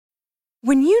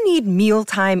When you need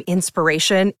mealtime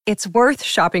inspiration, it's worth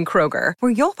shopping Kroger,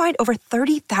 where you'll find over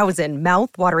 30,000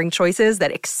 mouth-watering choices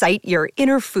that excite your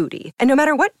inner foodie. And no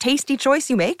matter what tasty choice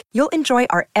you make, you'll enjoy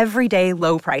our everyday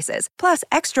low prices, plus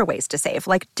extra ways to save,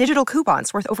 like digital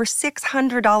coupons worth over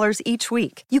 $600 each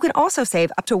week. You can also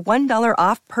save up to $1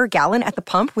 off per gallon at the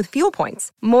pump with fuel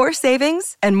points. More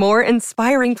savings and more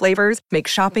inspiring flavors make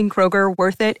shopping Kroger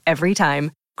worth it every time.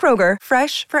 Kroger,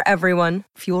 fresh for everyone.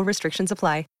 Fuel restrictions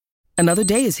apply. Another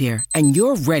day is here, and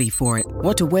you're ready for it.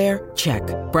 What to wear? Check.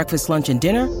 Breakfast, lunch, and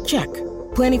dinner? Check.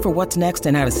 Planning for what's next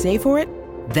and how to save for it?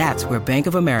 That's where Bank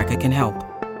of America can help.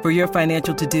 For your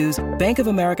financial to-dos, Bank of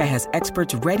America has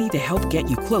experts ready to help get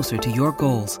you closer to your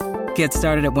goals. Get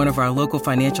started at one of our local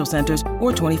financial centers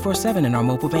or 24/7 in our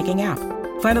mobile banking app.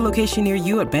 Find a location near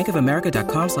you at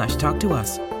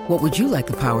bankofamerica.com/talktous. What would you like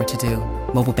the power to do?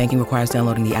 Mobile banking requires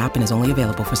downloading the app and is only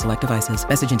available for select devices.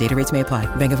 Message and data rates may apply.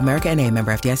 Bank of America N.A.,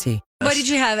 member FDIC. What did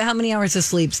you have? How many hours of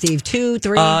sleep, Steve? 2,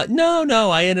 3?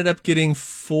 No. I ended up getting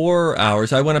 4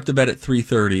 hours. I went up to bed at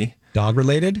 3:30. Dog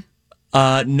related?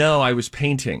 No, I was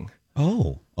painting.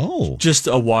 Oh. Just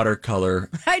a watercolor.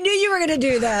 I knew you were going to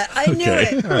do that. I knew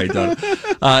it. All right, done.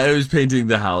 I was painting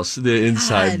the house, the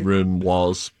inside room,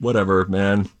 walls, whatever,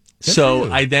 man.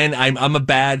 I'm a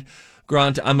bad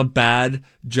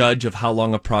judge of how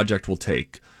long a project will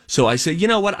take. So I say, you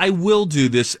know what? I will do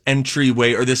this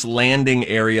entryway or this landing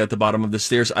area at the bottom of the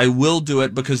stairs. I will do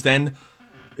it because then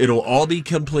it'll all be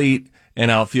complete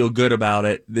and I'll feel good about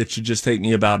it. It should just take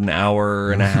me about an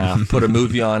hour and a half. Put a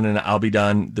movie on and I'll be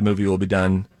done. The movie will be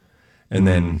done. And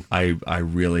then I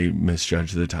really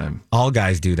misjudge the time. All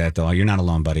guys do that, though. You're not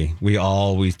alone, buddy. We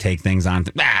always take things on.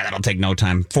 That'll take no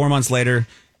time. 4 months later,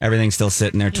 everything's still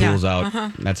sitting there, tools out.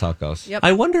 Uh-huh. That's how it goes. Yep.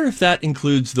 I wonder if that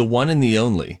includes the one and the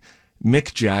only,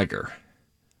 Mick Jagger.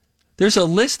 There's a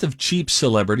list of cheap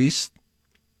celebrities.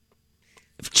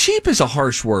 Cheap is a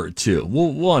harsh word, too.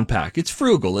 We'll unpack. It's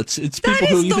frugal. It's people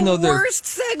who, even though they're... That is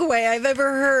the worst segue I've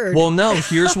ever heard. Well, no,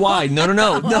 here's why. No.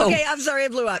 Okay, I'm sorry I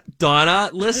blew up.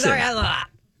 Donna, listen. Sorry, I blew up.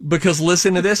 Because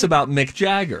listen to this about Mick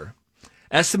Jagger.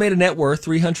 Estimated net worth,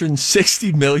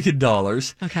 $360 million.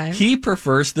 Okay. He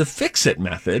prefers the fix-it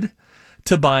method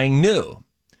to buying new.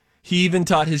 He even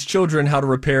taught his children how to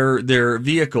repair their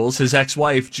vehicles. His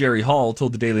ex-wife, Jerry Hall,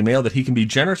 told the Daily Mail that he can be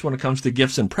generous when it comes to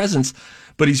gifts and presents,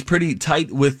 but he's pretty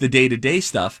tight with the day-to-day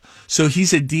stuff. So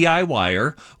he's a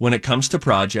DIYer when it comes to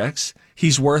projects.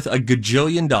 He's worth $1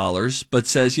 gajillion, but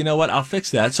says, you know what, I'll fix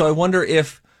that. So I wonder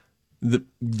if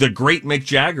the great Mick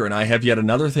Jagger and I have yet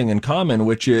another thing in common,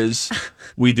 which is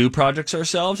we do projects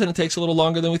ourselves, and it takes a little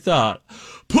longer than we thought.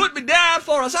 Put me down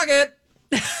for a second.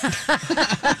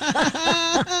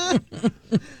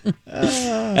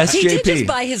 SJP. He did just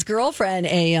buy his girlfriend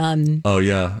a I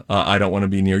don't want to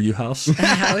be near you house.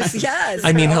 House, yes.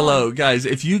 I mean, hello guys,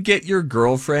 if you get your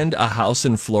girlfriend a house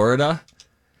in Florida,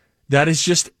 that's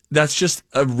just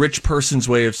a rich person's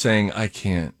way of saying I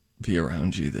can't be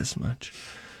around you this much.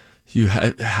 You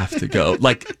have to go.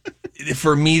 Like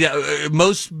for me, that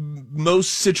most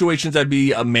situations I'd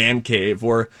be a man cave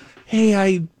or hey,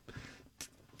 I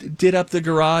did up the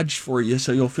garage for you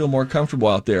so you'll feel more comfortable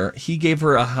out there. He gave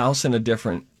her a house in a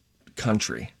different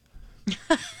country.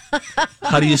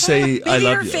 How do you say Maybe I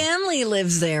love her you? family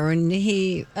lives there and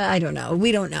I don't know.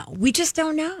 We don't know. We just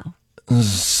don't know.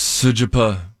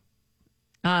 Sujapa.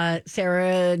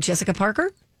 Sarah Jessica Parker?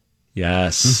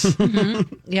 Yes.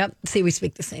 Mm-hmm. Yep. See, we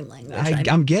speak the same language.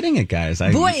 I'm getting it, guys.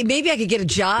 Boy, maybe I could get a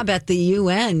job at the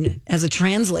UN as a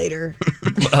translator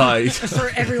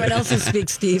for everyone else who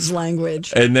speaks Steve's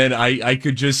language. And then I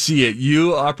could just see it.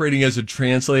 You operating as a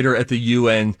translator at the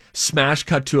UN, smash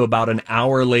cut to about an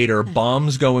hour later,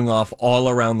 bombs going off all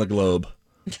around the globe.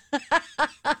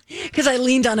 Because I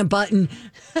leaned on a button.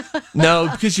 No,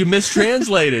 because you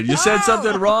mistranslated. You said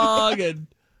something wrong. And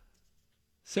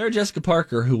Sarah Jessica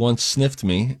Parker, who once sniffed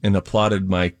me and applauded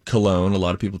my cologne. A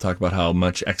lot of people talk about how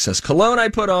much excess cologne I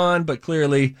put on, but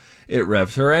clearly it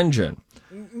revs her engine.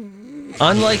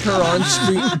 Unlike her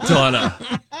on-screen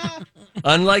Donna,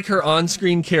 unlike her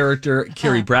on-screen character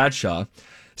Carrie Bradshaw,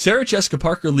 Sarah Jessica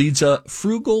Parker leads a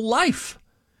frugal life.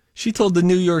 She told the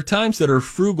New York Times that her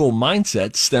frugal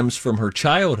mindset stems from her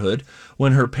childhood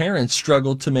when her parents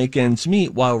struggled to make ends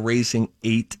meet while raising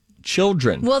 8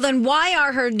 children. Well, then why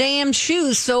are her damn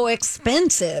shoes so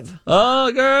expensive?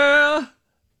 Oh, girl.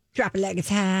 Drop it like it's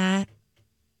hot.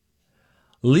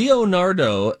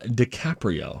 Leonardo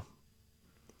DiCaprio.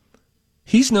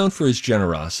 He's known for his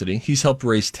generosity. He's helped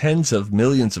raise tens of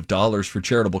millions of dollars for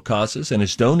charitable causes and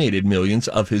has donated millions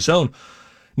of his own.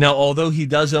 Now, although he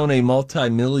does own a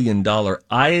multi-million-dollar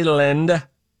island,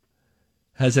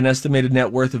 has an estimated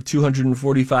net worth of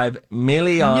 $245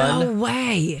 million. No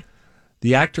way.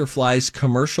 The actor flies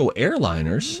commercial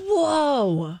airliners.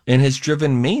 Whoa. And has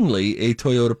driven mainly a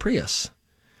Toyota Prius.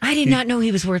 I did not know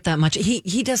he was worth that much.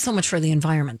 He does so much for the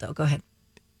environment, though. Go ahead.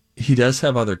 He does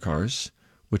have other cars,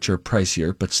 which are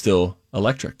pricier, but still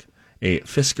electric. A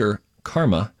Fisker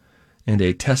Karma and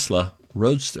a Tesla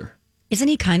Roadster. Isn't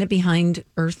he kind of behind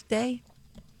Earth Day?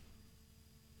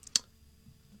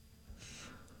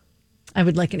 I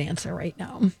would like an answer right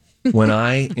now. When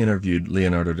I interviewed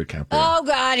Leonardo DiCaprio. Oh,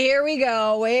 God, here we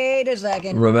go. Wait a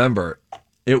second. Remember,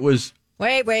 it was...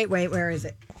 Wait. Where is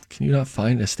it? Can you not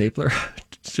find a stapler?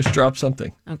 Just drop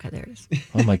something. Okay, there it is.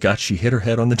 Oh, my God, she hit her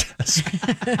head on the desk.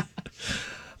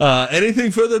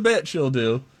 Anything for the bit she'll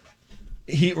do.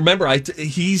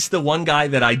 He's the one guy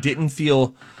that I didn't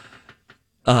feel...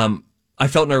 I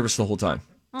felt nervous the whole time.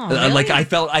 Oh,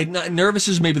 really? Nervous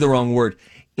is maybe the wrong word.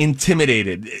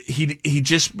 Intimidated. He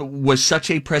just was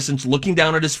such a presence, looking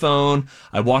down at his phone.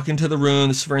 I walk into the room.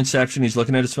 This is for Inception. He's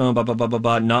looking at his phone, blah, blah, blah, blah,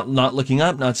 blah, not looking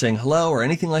up, not saying hello or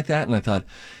anything like that. And I thought,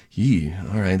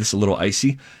 all right, this is a little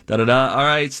icy. Da-da-da. All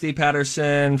right, Steve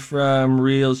Patterson from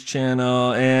Reels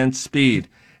Channel and Speed.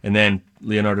 And then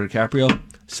Leonardo DiCaprio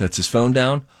sets his phone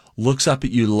down, looks up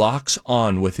at you, locks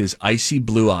on with his icy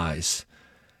blue eyes.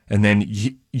 And then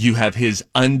you have his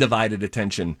undivided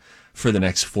attention for the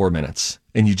next 4 minutes.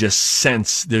 And you just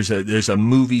sense there's a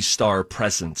movie star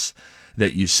presence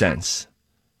that you sense.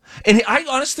 And I,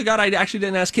 honest to God, I actually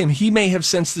didn't ask him. He may have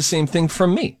sensed the same thing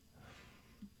from me.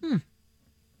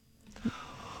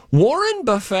 Warren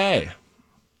Buffett,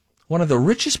 one of the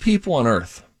richest people on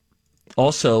earth,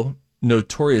 also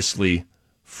notoriously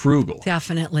frugal.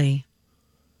 Definitely.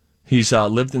 He's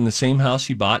lived in the same house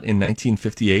he bought in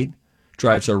 1958,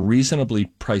 drives a reasonably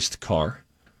priced car.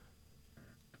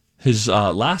 His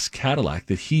last Cadillac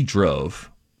that he drove,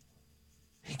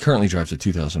 he currently drives a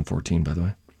 2014, by the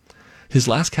way. His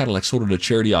last Cadillac sold at a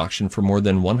charity auction for more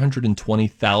than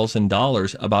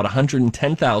 $120,000, about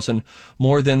 $110,000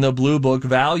 more than the Blue Book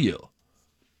value.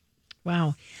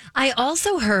 Wow. I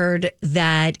also heard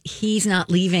that he's not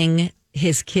leaving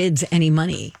his kids any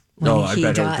money when I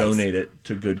bet dies. he'll donate it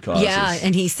to good causes. Yeah,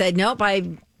 and he said, nope,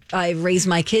 I raised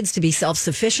my kids to be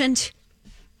self-sufficient.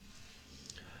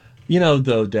 You know,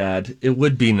 though, Dad, it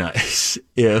would be nice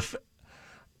if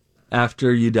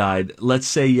after you died, let's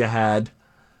say you had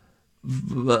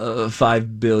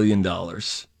 $5 billion,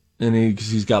 and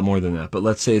he's got more than that, but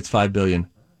let's say it's $5 billion.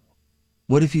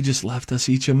 What if he just left us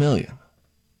each $1 million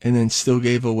and then still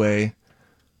gave away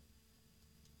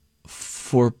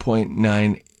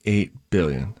 $4.98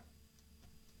 billion?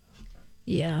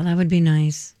 Yeah, that would be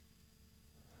nice.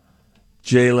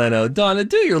 Jay Leno. Donna,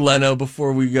 do your Leno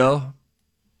before we go.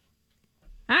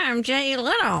 I'm Jay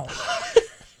Leno.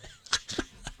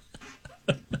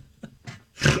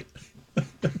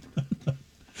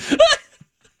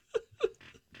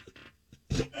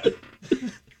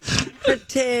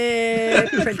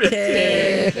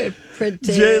 Pretty.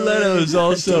 Jay Leno is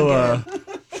also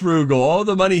frugal. All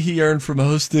the money he earned from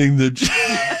hosting the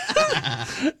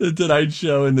Tonight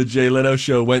Show and the Jay Leno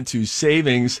Show went to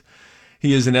savings.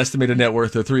 He has an estimated net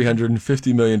worth of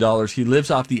 $350 million. He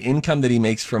lives off the income that he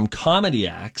makes from comedy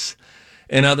acts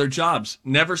and other jobs.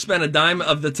 Never spent a dime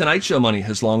of the Tonight Show money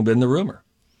has long been the rumor.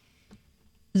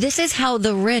 This is how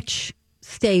the rich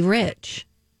stay rich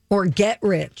or get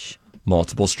rich.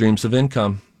 Multiple streams of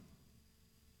income.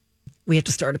 We have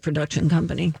to start a production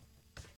company.